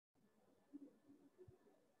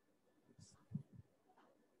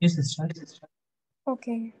Yes, sister.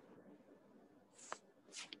 Okay.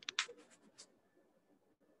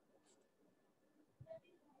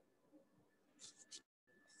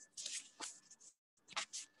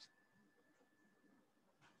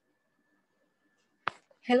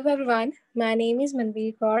 Hello everyone, my name is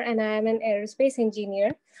Manbir Kaur and I am an aerospace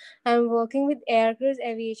engineer. I'm working with Aircrews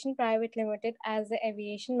Aviation Private Limited as the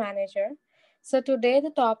aviation manager. So today the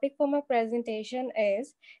topic for my presentation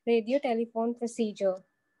is radio telephone procedure.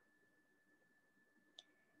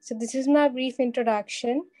 So this is my brief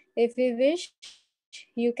introduction. If you wish,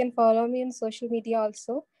 you can follow me on social media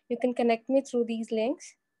also. You can connect me through these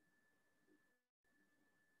links.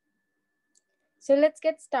 So let's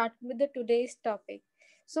get started with the today's topic.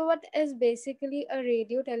 So what is basically a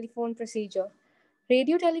radio telephone procedure?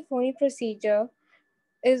 Radio telephony procedure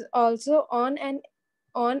is also on an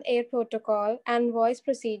on-air protocol and voice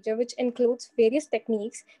procedure which includes various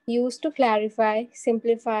techniques used to clarify,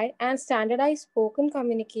 simplify, and standardize spoken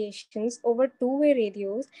communications over two-way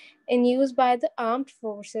radios in use by the armed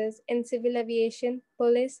forces in civil aviation,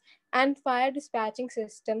 police, and fire dispatching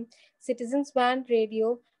system, citizens band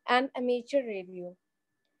radio, and amateur radio.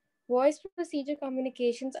 Voice procedure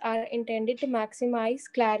communications are intended to maximize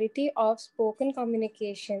clarity of spoken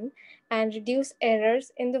communication and reduce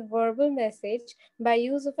errors in the verbal message by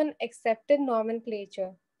use of an accepted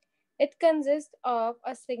nomenclature. It consists of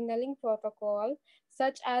a signaling protocol,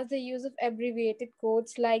 such as the use of abbreviated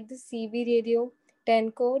codes like the CB radio,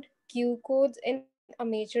 10 code, Q codes in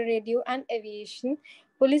amateur radio and aviation,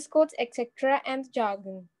 police codes, etc., and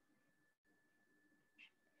jargon.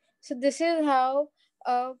 So this is how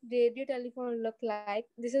a radio telephone look like.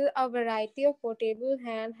 This is a variety of portable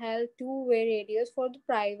handheld two-way radios for the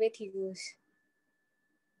private use.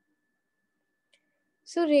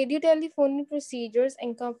 So radio telephony procedures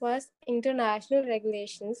encompass international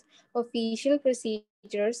regulations, official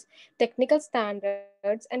procedures, technical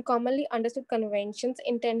standards, and commonly understood conventions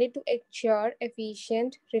intended to ensure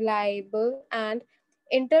efficient, reliable, and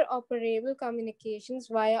interoperable communications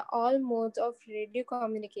via all modes of radio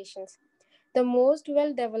communications. The most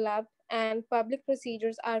well developed and public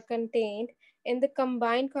procedures are contained in the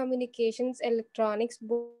Combined Communications Electronics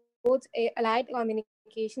Board's Allied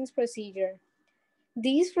Communications Procedure.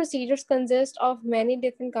 These procedures consist of many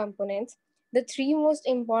different components. The three most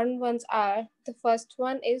important ones are the first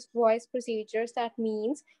one is voice procedures, that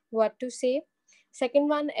means what to say. Second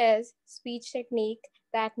one is speech technique,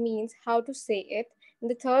 that means how to say it.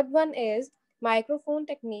 And the third one is microphone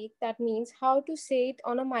technique, that means how to say it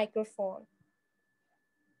on a microphone.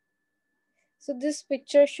 So this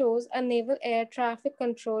picture shows a naval air traffic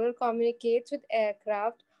controller communicates with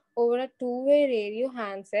aircraft over a two-way radio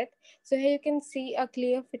handset. So here you can see a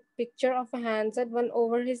clear picture of a handset, one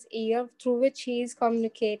over his ear, through which he is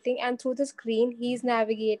communicating, and through the screen he is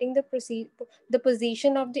navigating the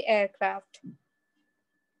position of the aircraft.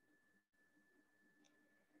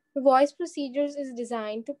 The voice procedures is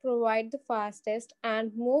designed to provide the fastest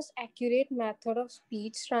and most accurate method of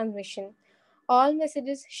speech transmission. All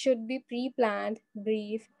messages should be pre-planned,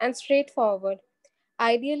 brief, and straightforward.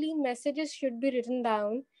 Ideally, messages should be written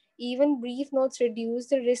down. Even brief notes reduce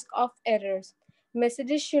the risk of errors.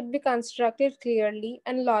 Messages should be constructed clearly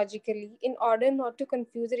and logically in order not to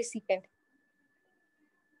confuse the recipient.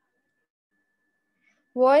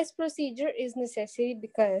 Voice procedure is necessary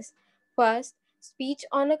because, first, speech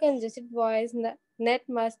on a congested voice net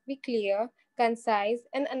must be clear, concise,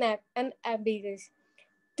 and unambiguous.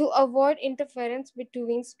 To avoid interference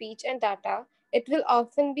between speech and data, it will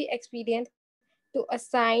often be expedient to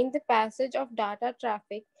assign the passage of data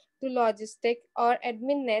traffic to logistic or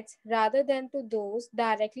admin nets rather than to those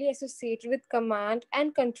directly associated with command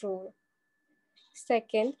and control.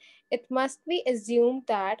 Second, it must be assumed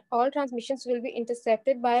that all transmissions will be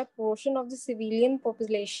intercepted by a portion of the civilian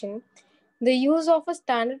population. The use of a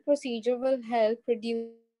standard procedure will help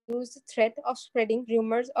reduce the threat of spreading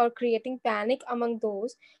rumors or creating panic among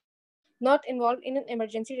those not involved in an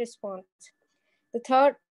emergency response. The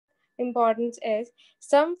third importance is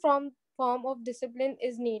some form of discipline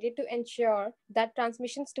is needed to ensure that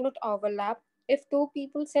transmissions do not overlap. If two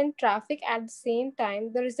people send traffic at the same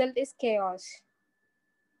time, the result is chaos.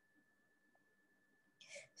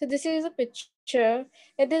 So this is a picture.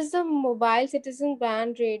 It is a mobile citizen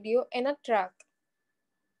band radio in a truck.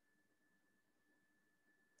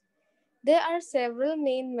 There are several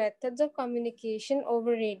main methods of communication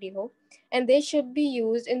over radio, and they should be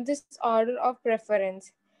used in this order of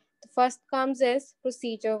preference. The first comes as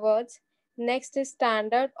procedure words, next is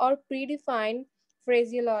standard or predefined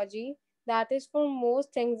phraseology, that is for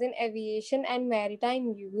most things in aviation and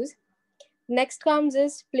maritime use. Next comes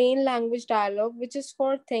is plain language dialogue, which is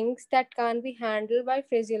for things that can't be handled by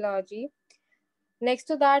phraseology. Next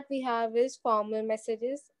to that, we have is formal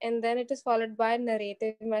messages, and then it is followed by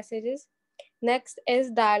narrative messages. Next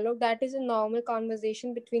is dialogue, that is a normal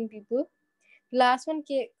conversation between people. Last one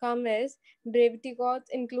come is brevity codes,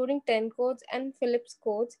 including 10 codes and Phillips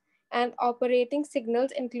codes, and operating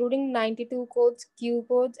signals, including 92 codes, Q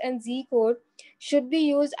codes, and Z code, should be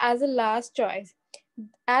used as a last choice,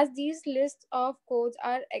 as these lists of codes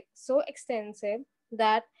are so extensive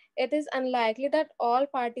that it is unlikely that all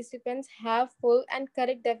participants have full and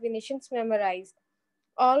correct definitions memorized.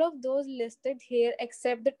 All of those listed here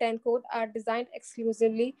except the 10 code are designed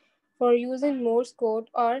exclusively for use in Morse code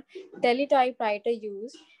or teletypewriter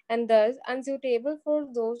use, and thus unsuitable for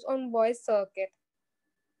those on voice circuit.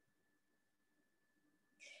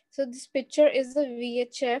 So this picture is a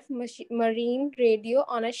VHF marine radio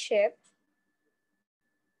on a ship.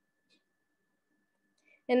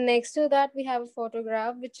 And next to that, we have a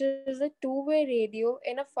photograph, which is a two-way radio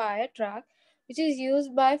in a fire truck, which is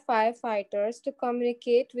used by firefighters to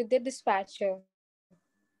communicate with the dispatcher.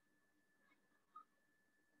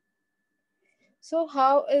 So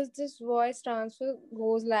how is this voice transfer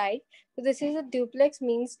goes like? So this is a duplex,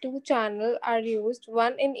 means two channel are used,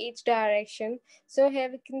 one in each direction. So here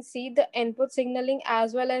we can see the input signaling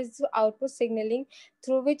as well as the output signaling,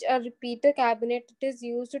 through which a repeater cabinet is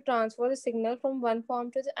used to transfer the signal from one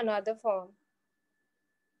form to the another form.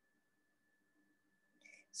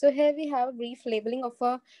 So here we have a brief labeling of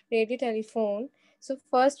a radio telephone. So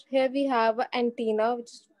first here we have an antenna,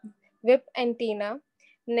 which is whip antenna.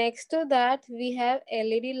 Next to that we have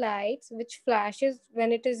LED lights which flashes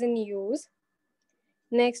when it is in use.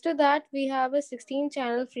 Next to that we have a 16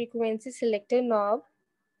 channel frequency selector knob.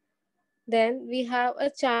 Then we have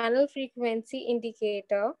a channel frequency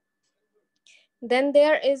indicator. Then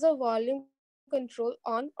there is a volume control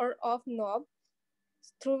on or off knob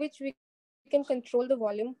through which we can control the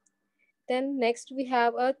volume. Then next we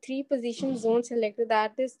have a three position zone selector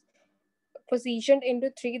that is positioned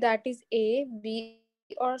into three, that is A, B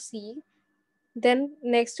or C. Then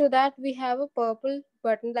next to that we have a purple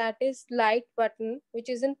button, that is light button, which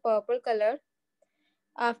is in purple color.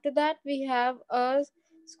 After that we have a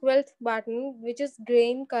squilt button which is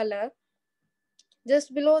green color.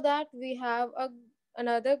 Just below that we have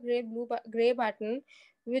another gray button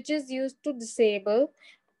which is used to disable.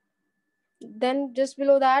 Then just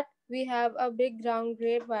below that we have a big round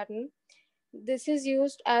gray button. This is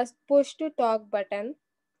used as push to talk button.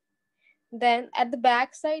 Then at the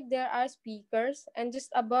back side there are speakers, and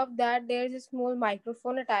just above that there is a small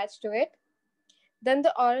microphone attached to it. Then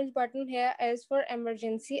the orange button here is for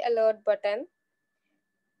emergency alert button.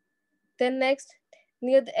 Then next,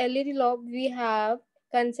 near the LED lobe we have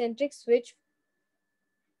concentric switch,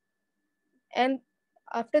 and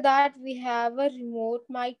after that we have a remote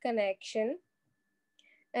mic connection.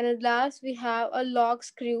 And at last we have a lock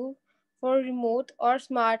screw for remote or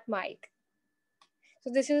smart mic. So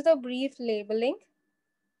this is the brief labeling.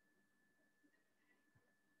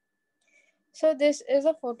 So this is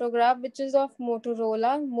a photograph which is of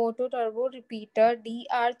Motorola Moto Turbo Repeater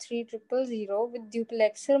DR3000 with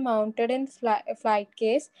duplexer mounted in flight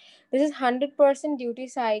case. This is 100% duty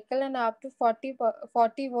cycle and up to 40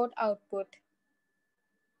 watt output.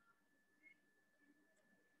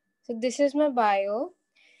 So this is my bio.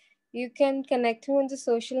 You can connect me on the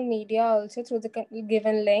social media also through the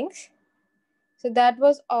given links. So that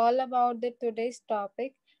was all about the today's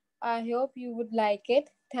topic. I hope you would like it.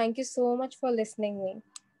 Thank you so much for listening me.